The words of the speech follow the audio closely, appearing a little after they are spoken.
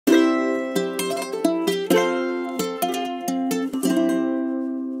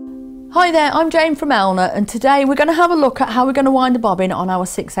Hi there, I'm Jane from Elna, and today we're going to have a look at how we're going to wind a bobbin on our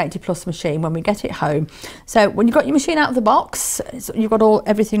 680 plus machine when we get it home. So when you've got your machine out of the box, you've got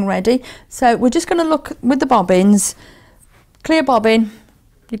everything ready. So we're just going to look with the bobbins, clear bobbin,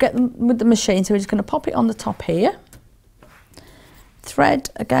 you get them with the machine, so we're just going to pop it on the top here.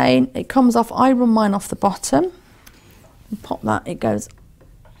 Thread again, it comes off, I run mine off the bottom, and pop that, it goes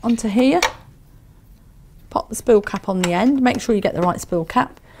onto here. Pop the spool cap on the end, make sure you get the right spool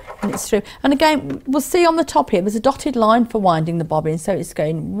cap. And it's through, and again we'll see on the top here there's a dotted line for winding the bobbin, so it's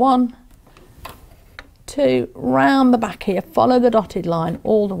going 1, 2, round the back here, follow the dotted line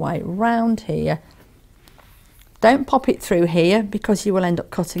all the way round here. Don't pop it through here because you will end up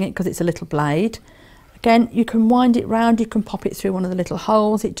cutting it because it's a little blade. Again, you can wind it round, you can pop it through one of the little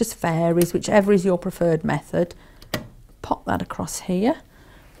holes, it just varies, whichever is your preferred method. Pop that across here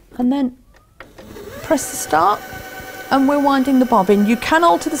and then press the start. And we're winding the bobbin. You can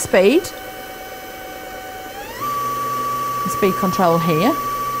alter the speed control here,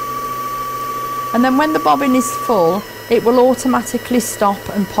 and then when the bobbin is full it will automatically stop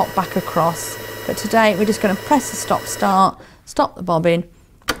and pop back across, but today we're just going to press the start, stop the bobbin,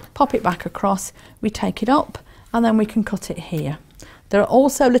 pop it back across, we take it up and then we can cut it here. There are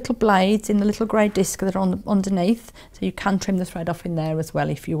also little blades in the little grey disc that are underneath, so you can trim the thread off in there as well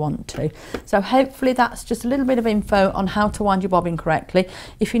if you want to. So hopefully that's just a little bit of info on how to wind your bobbin correctly.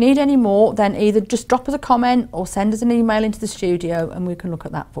 If you need any more, then either just drop us a comment or send us an email into the studio and we can look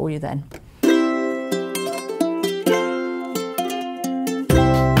at that for you then.